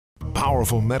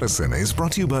Powerful Medicine is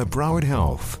brought to you by Broward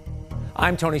Health.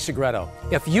 I'm Tony Segreto.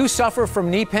 If you suffer from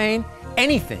knee pain,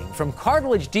 anything from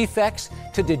cartilage defects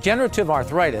to degenerative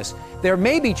arthritis, there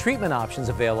may be treatment options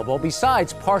available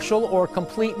besides partial or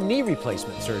complete knee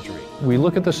replacement surgery. We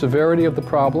look at the severity of the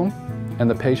problem and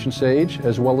the patient's age,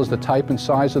 as well as the type and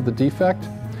size of the defect.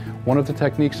 One of the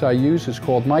techniques I use is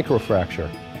called microfracture.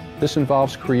 This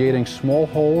involves creating small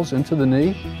holes into the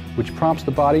knee, which prompts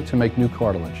the body to make new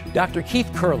cartilage. Dr.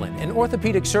 Keith Kurland, an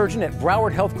orthopedic surgeon at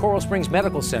Broward Health Coral Springs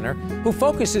Medical Center, who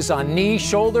focuses on knee,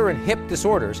 shoulder, and hip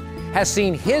disorders, has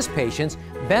seen his patients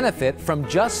benefit from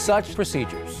just such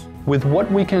procedures. With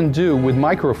what we can do with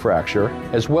microfracture,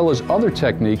 as well as other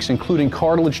techniques including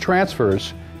cartilage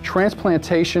transfers,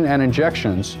 transplantation, and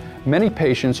injections, many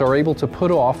patients are able to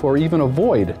put off or even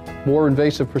avoid more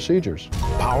invasive procedures.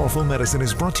 Powerful Medicine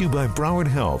is brought to you by Broward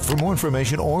Health. For more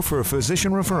information or for a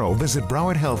physician referral, visit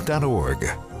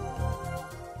browardhealth.org.